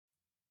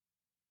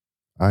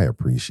I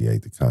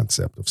appreciate the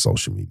concept of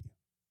social media.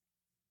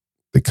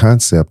 The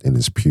concept in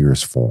its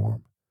purest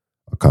form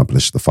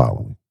accomplished the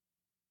following.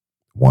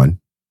 1,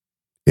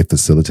 it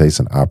facilitates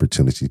an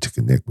opportunity to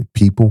connect with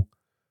people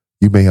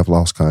you may have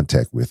lost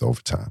contact with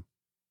over time.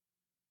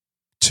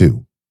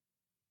 2,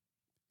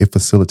 it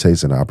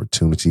facilitates an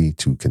opportunity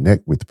to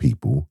connect with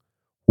people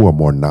who are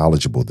more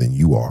knowledgeable than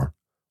you are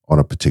on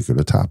a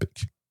particular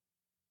topic.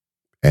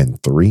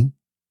 And 3,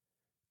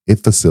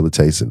 it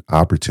facilitates an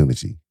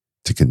opportunity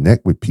to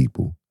connect with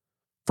people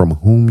from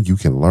whom you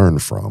can learn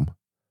from,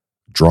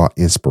 draw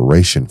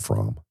inspiration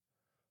from,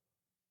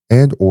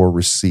 and or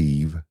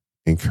receive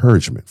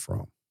encouragement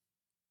from.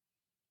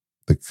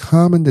 The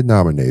common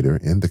denominator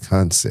in the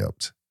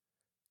concept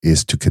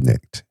is to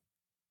connect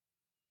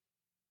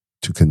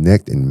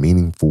in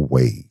meaningful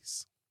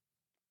ways.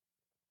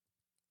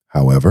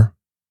 However,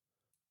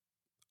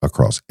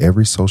 across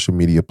every social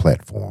media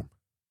platform,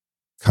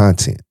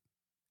 content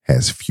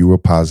has fewer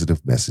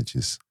positive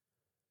messages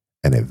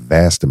and a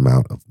vast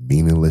amount of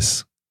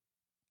meaningless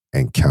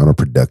and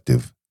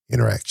counterproductive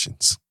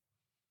interactions.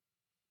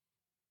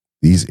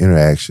 These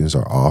interactions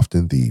are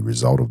often the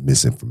result of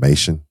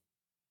misinformation,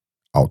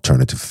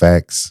 alternative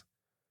facts,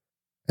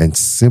 and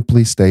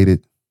simply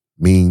stated,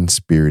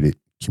 mean-spirited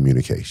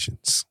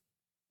communications.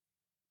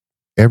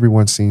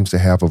 Everyone seems to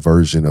have a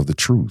version of the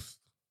truth,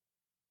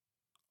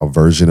 a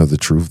version of the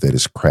truth that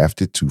is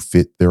crafted to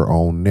fit their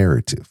own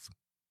narrative.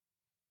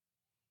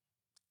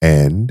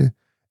 And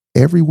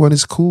everyone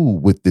is cool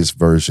with this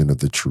version of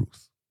the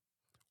truth,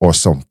 or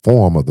some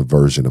form of the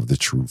version of the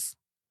truth,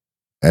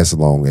 as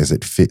long as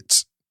it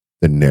fits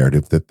the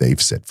narrative that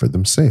they've set for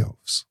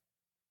themselves.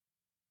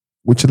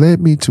 Which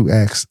led me to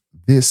ask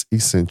this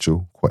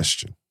essential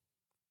question.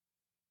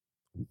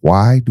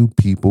 Why do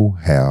people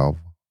have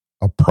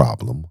a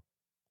problem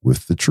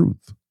with the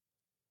truth?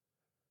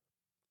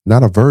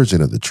 Not a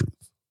version of the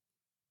truth,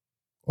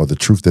 or the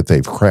truth that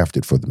they've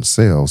crafted for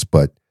themselves,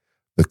 but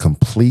the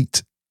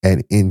complete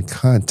and in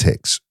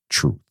context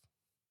truth.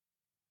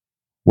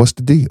 What's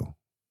the deal?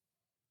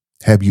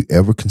 Have you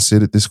ever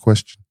considered this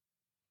question?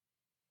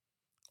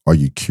 Are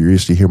you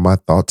curious to hear my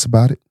thoughts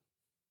about it?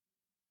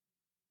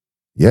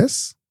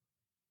 Yes?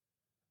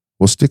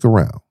 Well, stick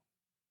around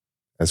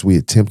as we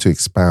attempt to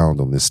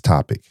expound on this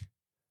topic,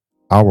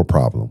 our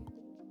problem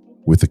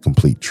with the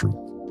complete truth.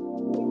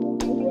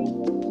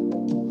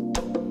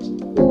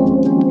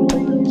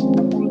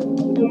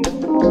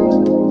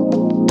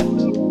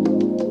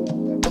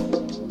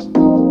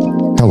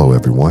 Hello,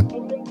 everyone.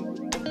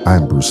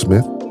 I'm Bruce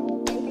Smith,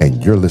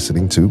 and you're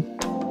listening to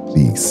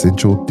the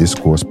Essential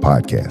Discourse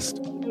Podcast.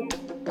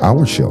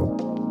 Our show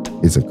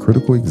is a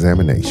critical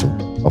examination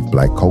of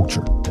Black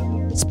culture,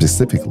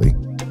 specifically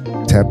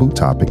taboo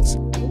topics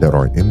that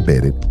are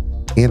embedded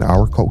in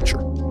our culture,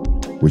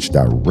 which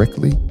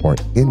directly or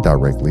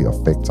indirectly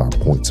affects our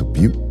points of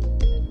view,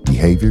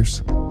 behaviors,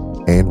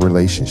 and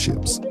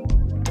relationships.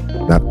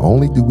 Not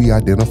only do we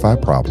identify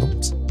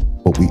problems,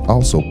 but we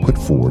also put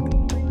forward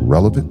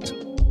relevant,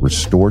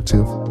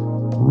 restorative,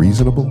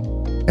 reasonable,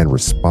 and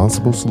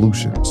responsible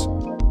solutions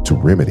to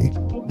remedy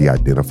the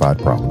identified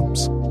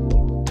problems.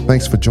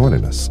 Thanks for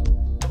joining us.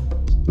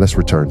 Let's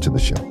return to the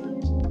show.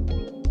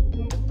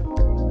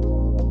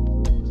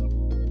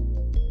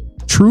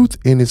 Truth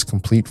in its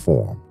complete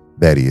form,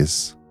 that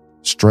is,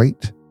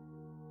 straight,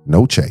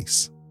 no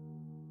chase,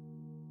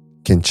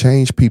 can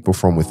change people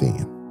from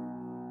within.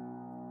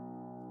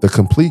 The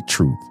complete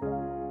truth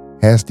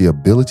has the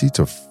ability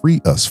to free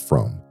us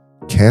from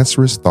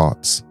cancerous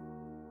thoughts,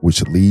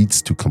 which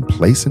leads to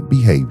complacent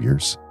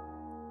behaviors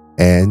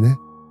and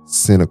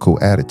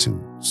cynical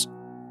attitudes.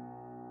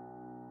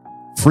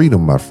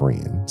 Freedom, my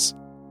friends,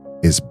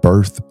 is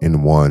birthed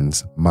in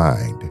one's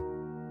mind.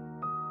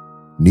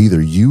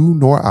 Neither you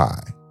nor I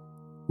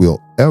will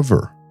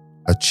ever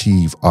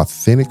achieve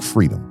authentic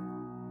freedom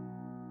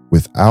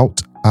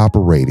without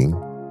operating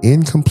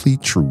in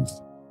complete truth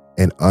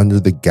and under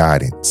the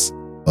guidance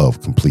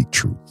of complete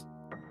truth.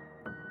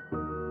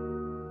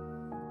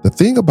 The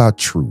thing about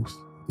truth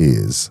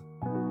is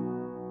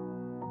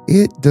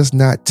it does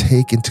not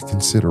take into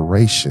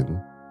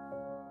consideration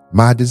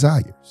my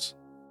desires,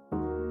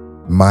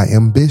 my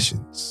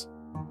ambitions,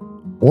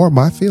 or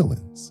my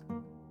feelings.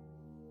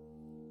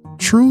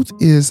 Truth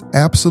is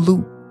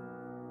absolute.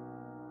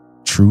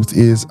 Truth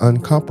is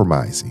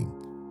uncompromising.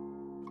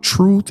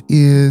 Truth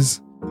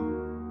is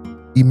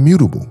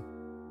immutable.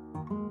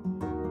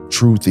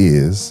 Truth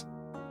is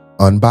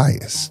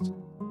unbiased.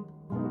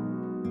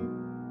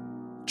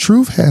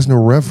 Truth has no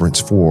reverence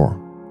for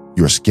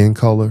your skin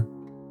color,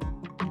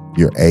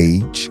 your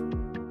age,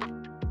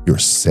 your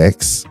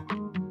sex,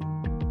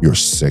 your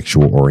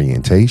sexual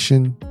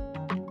orientation,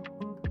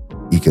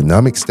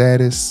 economic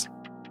status,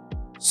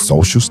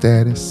 social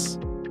status,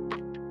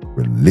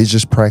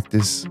 religious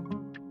practice,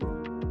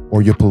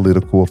 or your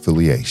political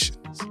affiliations.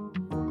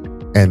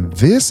 And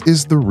this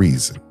is the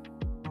reason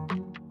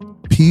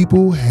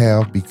people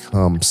have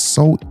become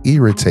so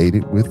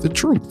irritated with the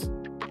truth.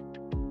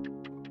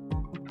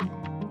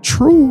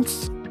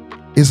 Truth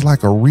is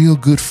like a real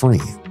good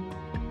friend.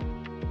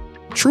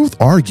 Truth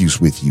argues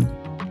with you.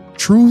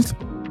 Truth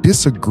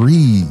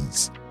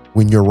disagrees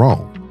when you're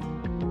wrong.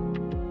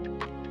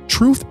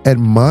 Truth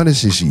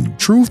admonishes you.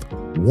 Truth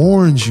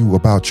warns you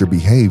about your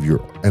behavior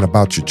and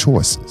about your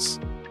choices.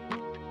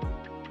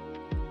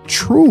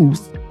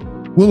 Truth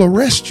will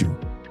arrest you.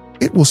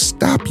 It will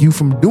stop you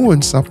from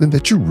doing something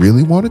that you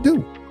really want to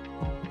do.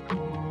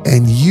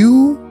 And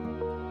you,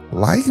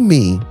 like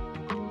me,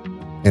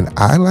 and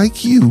I,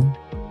 like you,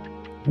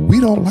 we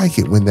don't like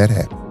it when that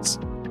happens.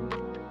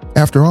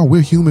 After all,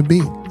 we're human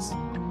beings.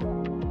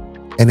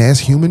 And as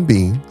human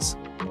beings,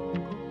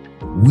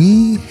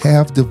 we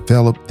have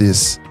developed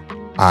this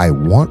I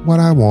want what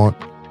I want,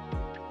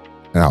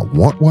 and I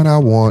want what I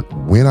want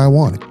when I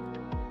want it.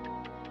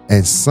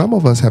 And some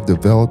of us have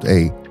developed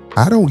a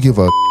I don't give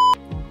a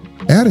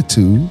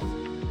attitude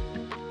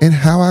in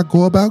how I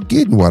go about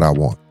getting what I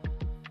want.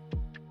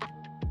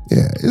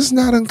 Yeah, it's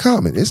not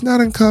uncommon. It's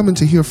not uncommon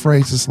to hear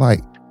phrases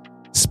like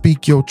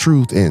speak your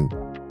truth and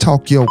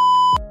talk your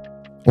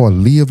or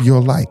live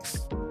your life,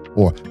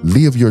 or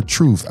live your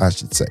truth, I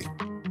should say.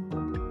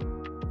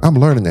 I'm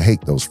learning to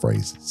hate those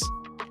phrases.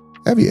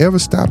 Have you ever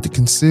stopped to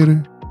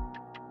consider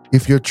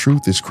if your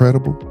truth is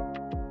credible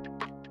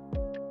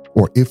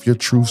or if your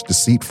truth's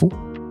deceitful?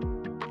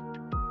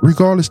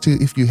 Regardless to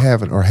if you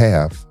haven't or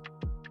have,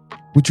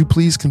 would you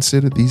please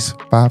consider these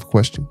 5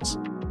 questions?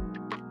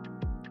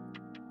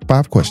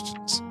 5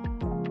 questions.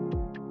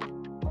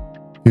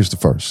 Here's the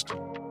first.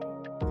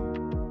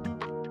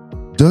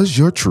 Does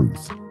your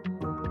truth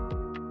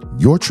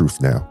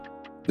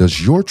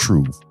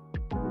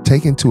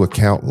take into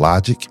account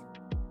logic,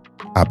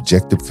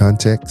 objective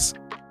context,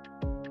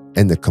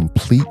 and the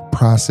complete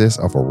process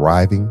of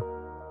arriving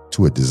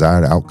to a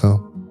desired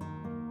outcome?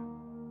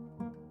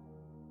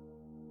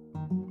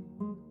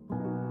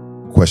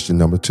 Question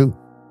number 2.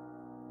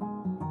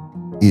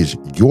 Is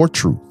your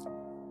truth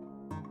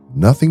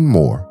nothing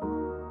more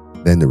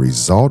than the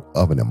result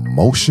of an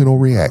emotional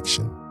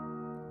reaction,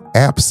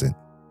 absent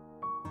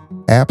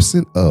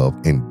of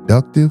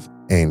inductive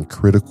and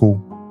critical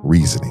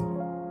reasoning?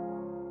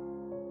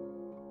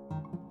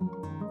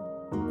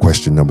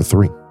 Question number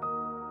 3.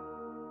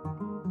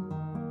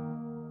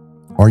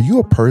 Are you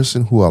a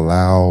person who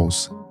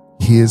allows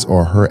his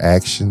or her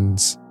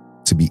actions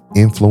to be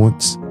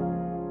influenced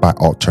by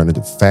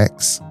alternative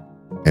facts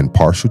and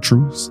partial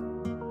truths?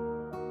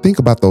 Think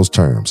about those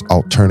terms: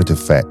 alternative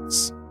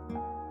facts,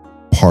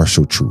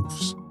 partial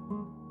truths.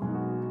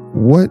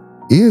 What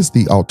is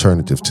the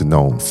alternative to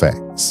known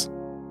facts?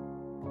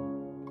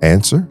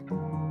 Answer: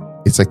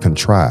 it's a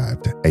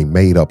contrived, a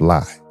made-up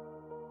lie.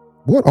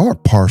 What are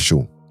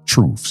partial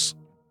truths?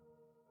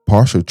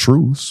 Partial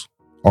truths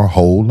are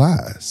whole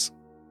lies.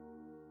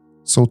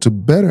 So to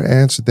better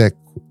ask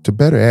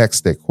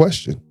that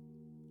question,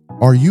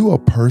 are you a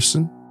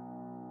person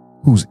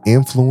who's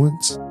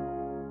influenced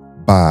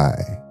by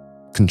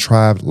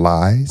contrived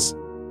lies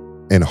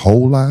and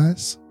whole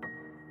lies?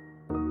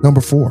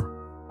 Number 4,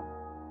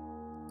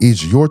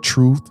 is your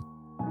truth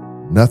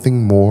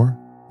nothing more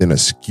than a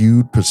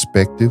skewed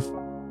perspective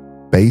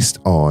based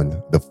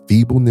on the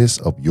feebleness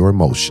of your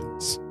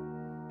emotions?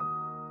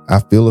 I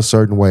feel a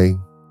certain way,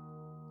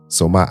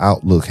 so my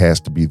outlook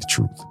has to be the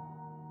truth.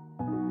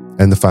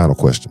 And the final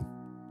question,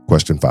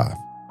 question 5.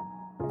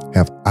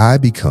 Am I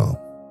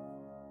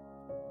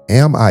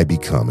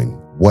becoming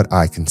what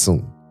I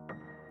consume?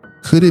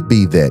 Could it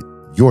be that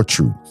your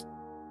truth,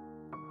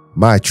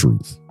 my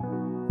truth,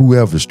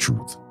 whoever's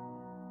truth,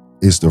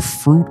 is the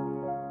fruit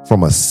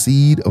from a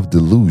seed of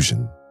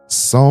delusion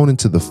sown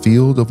into the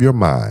field of your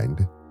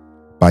mind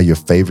by your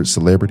favorite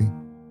celebrity,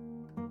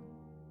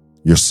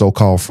 your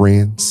so-called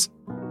friends,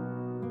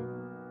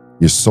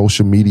 your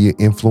social media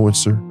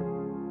influencer,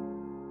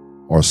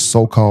 or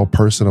so-called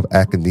person of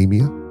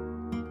academia?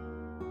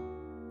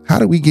 How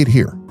did we get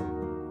here?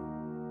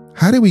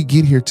 How did we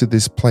get here to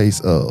this place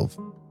of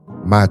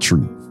my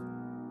truth,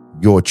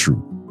 your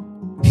truth,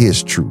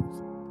 his truth,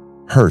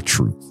 her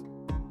truth?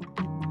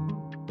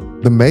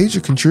 The major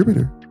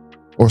contributor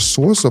or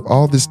source of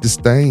all this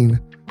disdain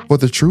for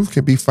the truth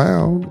can be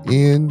found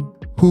in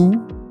who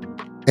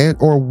and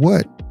or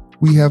what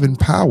we have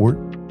empowered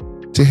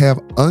to have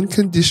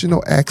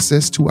unconditional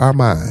access to our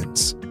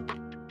minds.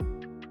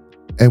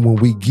 And when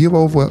we give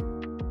over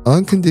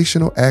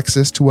unconditional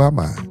access to our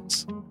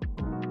minds,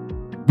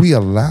 we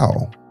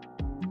allow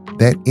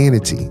that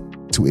entity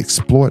to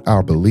exploit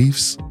our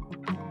beliefs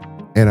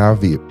and our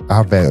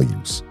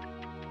values.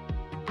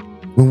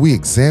 When we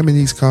examine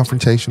these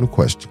confrontational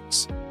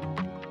questions,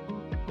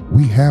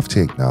 we have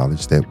to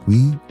acknowledge that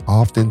we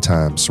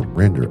oftentimes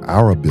surrender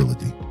our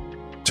ability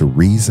to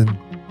reason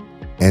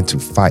and to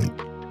fight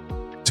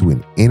to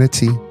an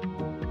entity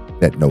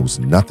that knows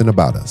nothing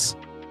about us,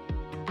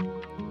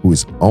 who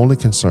is only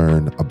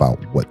concerned about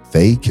what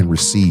they can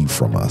receive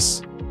from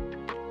us,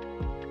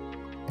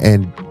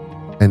 and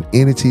an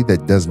entity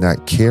that does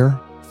not care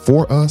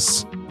for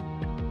us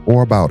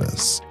or about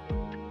us.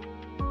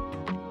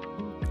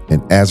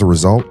 And as a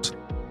result,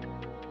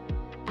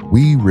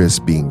 we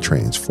risk being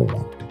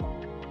transformed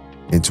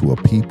into a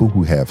people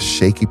who have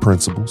shaky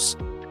principles,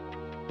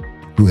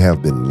 who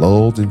have been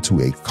lulled into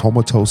a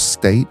comatose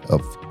state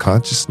of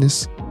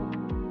consciousness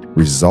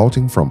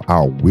resulting from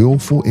our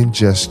willful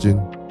ingestion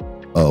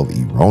of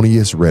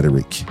erroneous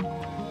rhetoric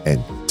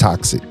and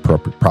toxic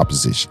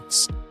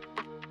propositions.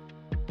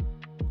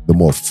 The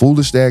more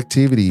foolish the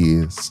activity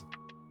is,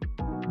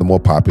 the more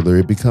popular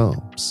it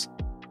becomes.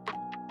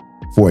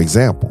 For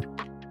example,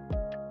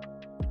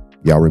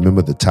 y'all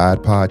remember the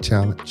Tide Pod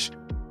Challenge?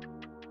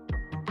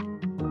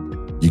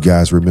 You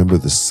guys remember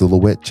the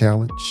Silhouette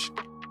Challenge?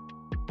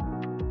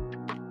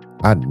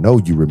 I know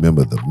you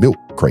remember the Milk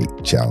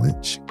Crate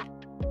Challenge.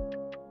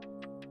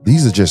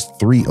 These are just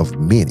 3 of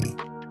many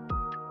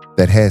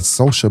that had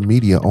social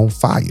media on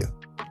fire.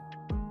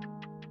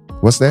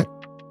 What's that?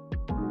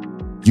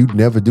 You'd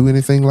never do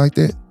anything like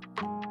that?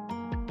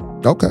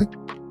 Okay.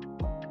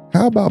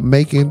 How about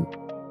making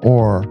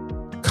or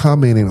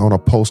commenting on a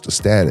post or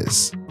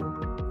status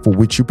for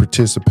which you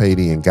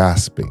participating in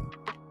gossiping,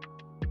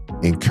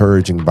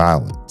 encouraging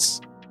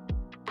violence,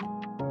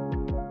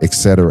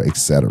 etc.,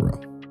 etc.,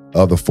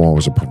 other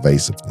forms of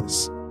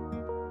pervasiveness?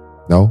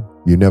 No,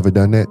 you never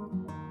done that?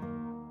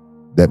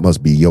 That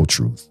must be your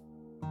truth.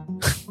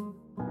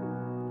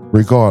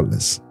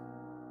 Regardless,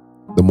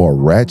 the more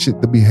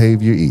ratchet the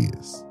behavior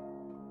is,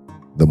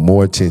 the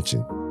more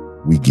attention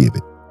we give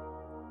it.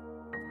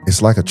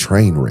 It's like a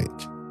train wreck.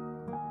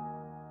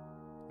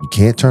 You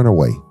can't turn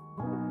away,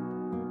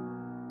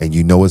 and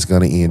you know it's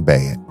going to end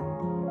bad.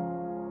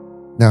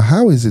 Now,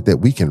 how is it that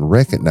we can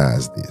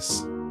recognize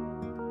this?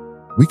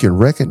 We can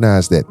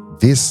recognize that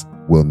this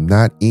will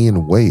not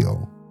end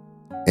well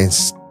and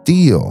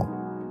still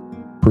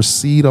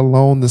proceed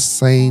along the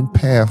same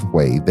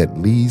pathway that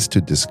leads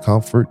to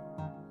discomfort,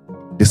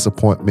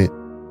 disappointment,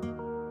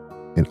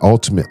 and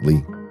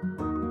ultimately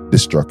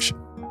destruction.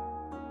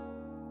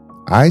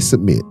 I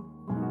submit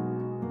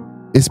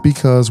it's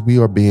because we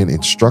are being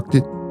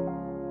instructed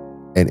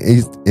and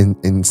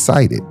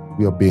incited.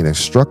 We are being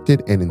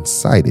instructed and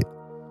incited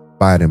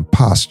by an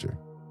imposter,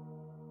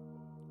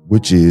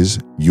 which is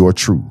your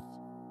truth,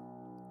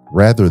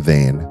 rather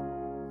than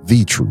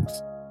the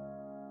truth.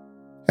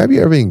 Have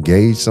you ever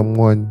engaged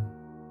someone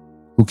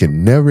who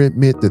can never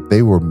admit that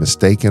they were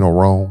mistaken or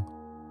wrong?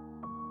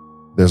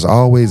 There's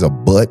always a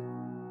but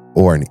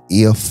or an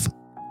if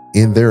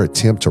in their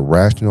attempt to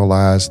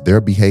rationalize their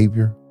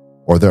behavior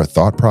or their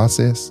thought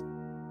process,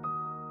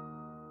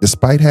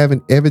 despite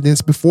having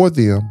evidence before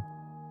them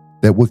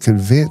that would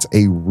convince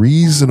a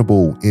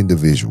reasonable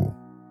individual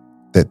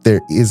that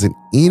there isn't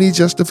any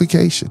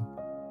justification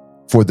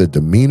for their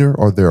demeanor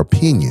or their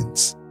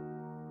opinions.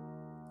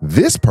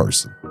 This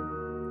person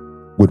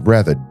would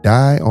rather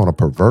die on a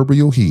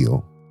proverbial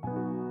hill,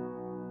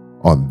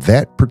 on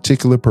that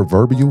particular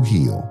proverbial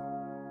hill,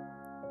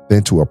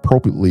 than to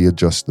appropriately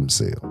adjust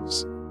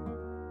themselves.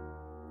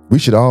 We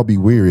should all be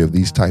wary of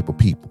these type of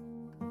people.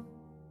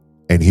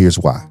 And here's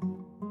why.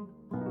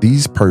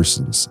 These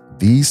persons,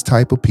 these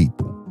type of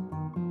people,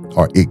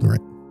 are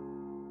ignorant.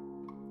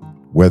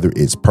 Whether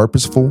it's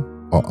purposeful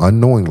or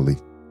unknowingly,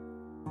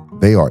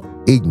 they are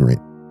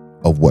ignorant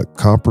of what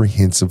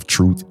comprehensive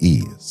truth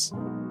is.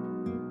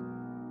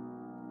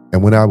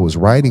 And when I was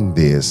writing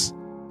this,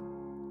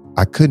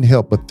 I couldn't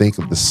help but think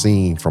of the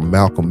scene from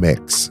Malcolm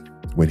X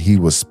when he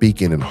was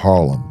speaking in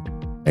Harlem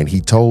and he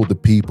told the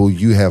people,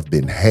 you have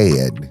been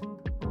had,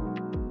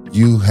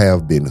 you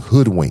have been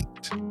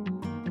hoodwinked,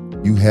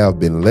 you have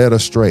been led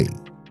astray,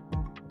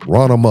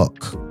 run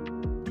amok,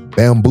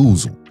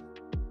 bamboozled.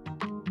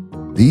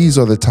 These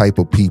are the type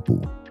of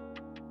people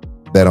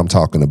that I'm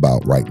talking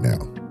about right now.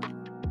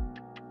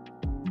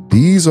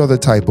 These are the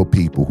type of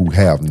people who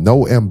have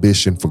no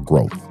ambition for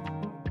growth.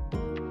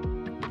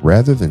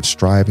 Rather than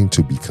striving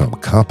to become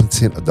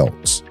competent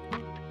adults,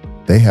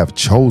 they have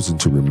chosen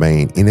to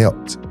remain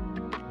inept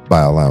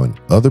by allowing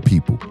other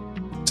people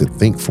to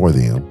think for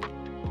them,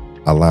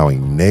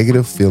 allowing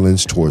negative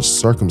feelings towards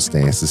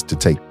circumstances to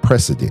take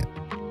precedent,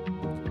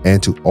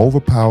 and to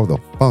overpower the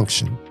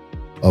function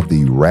of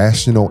the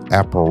rational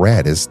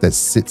apparatus that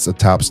sits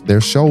atop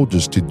their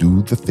shoulders to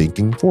do the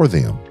thinking for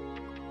them.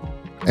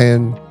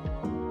 And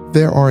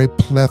there are a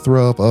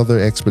plethora of other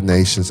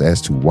explanations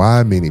as to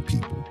why many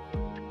people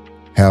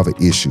have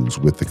issues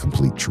with the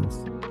complete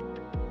truth.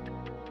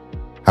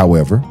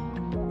 However,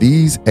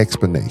 these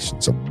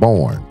explanations are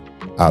born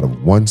out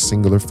of one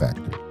singular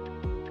factor.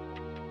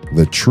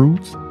 The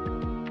truth,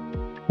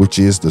 which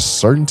is the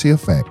certainty of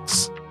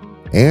facts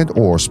and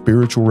or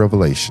spiritual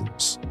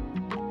revelations,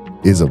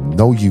 is of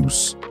no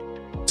use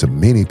to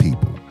many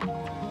people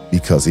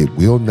because it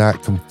will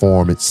not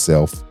conform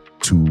itself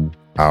to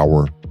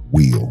our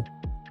will.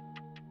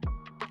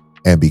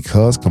 And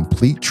because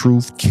complete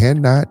truth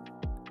cannot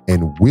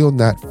and will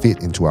not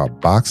fit into our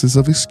boxes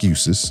of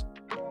excuses,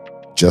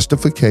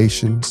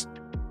 justifications,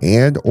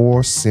 and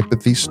or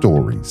sympathy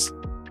stories,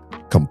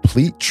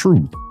 complete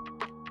truth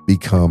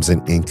becomes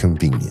an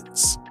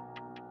inconvenience.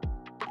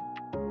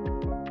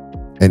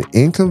 An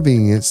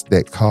inconvenience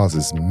that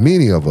causes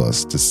many of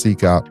us to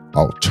seek out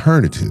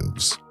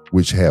alternatives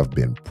which have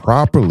been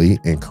properly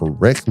and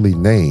correctly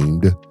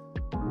named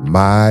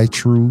my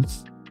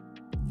truth,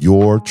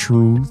 your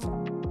truth,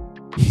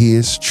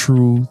 his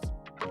truth,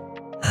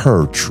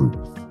 her truth.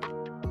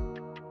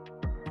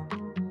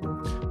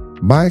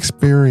 My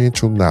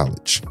experiential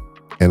knowledge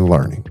and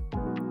learning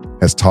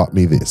has taught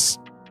me this: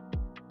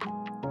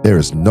 there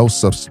is no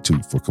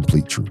substitute for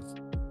complete truth.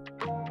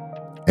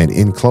 And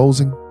in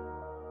closing,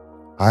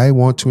 I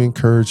want to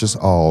encourage us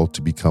all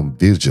to become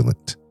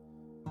vigilant,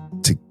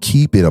 to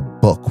keep it a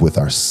buck with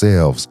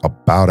ourselves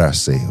about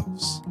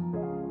ourselves.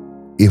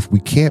 If we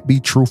can't be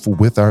truthful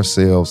with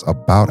ourselves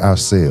about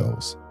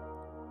ourselves,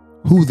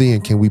 who then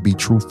can we be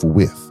truthful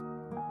with?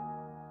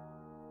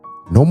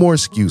 No more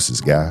excuses,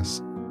 guys.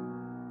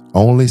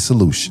 Only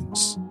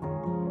solutions.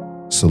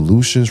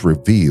 Solutions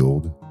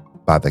revealed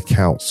by the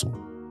counsel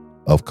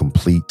of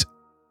complete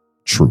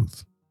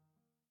truth.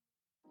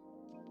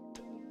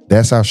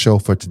 That's our show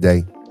for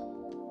today.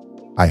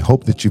 I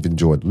hope that you've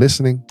enjoyed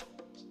listening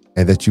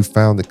and that you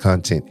found the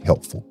content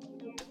helpful.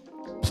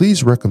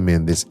 Please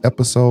recommend this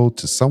episode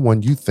to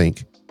someone you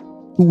think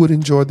who would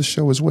enjoy the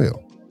show as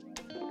well.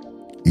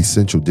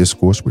 Essential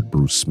Discourse with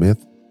Bruce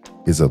Smith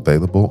is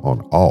available on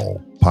all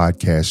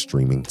podcast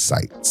streaming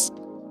sites.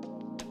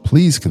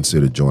 Please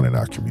consider joining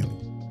our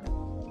community.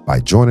 By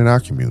joining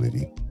our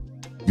community,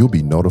 you'll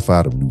be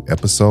notified of new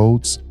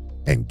episodes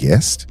and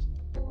guests,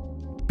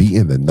 be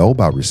in the know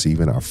by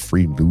receiving our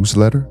free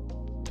newsletter,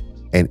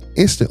 and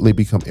instantly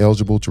become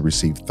eligible to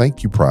receive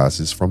thank you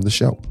prizes from the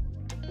show.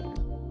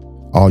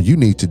 All you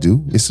need to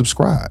do is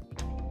subscribe.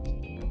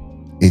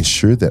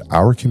 Ensure that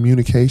our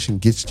communication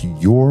gets to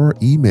your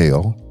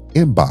email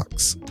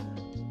inbox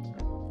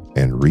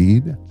and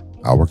read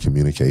our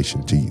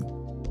communication to you.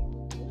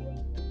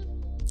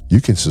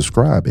 You can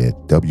subscribe at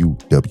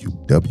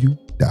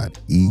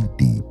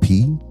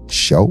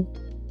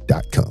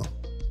www.edpshow.com.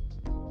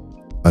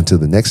 Until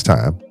the next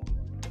time,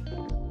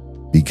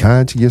 be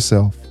kind to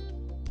yourself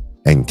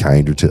and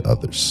kinder to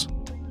others.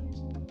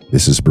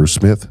 This is Bruce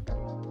Smith.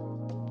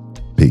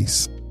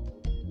 Peace.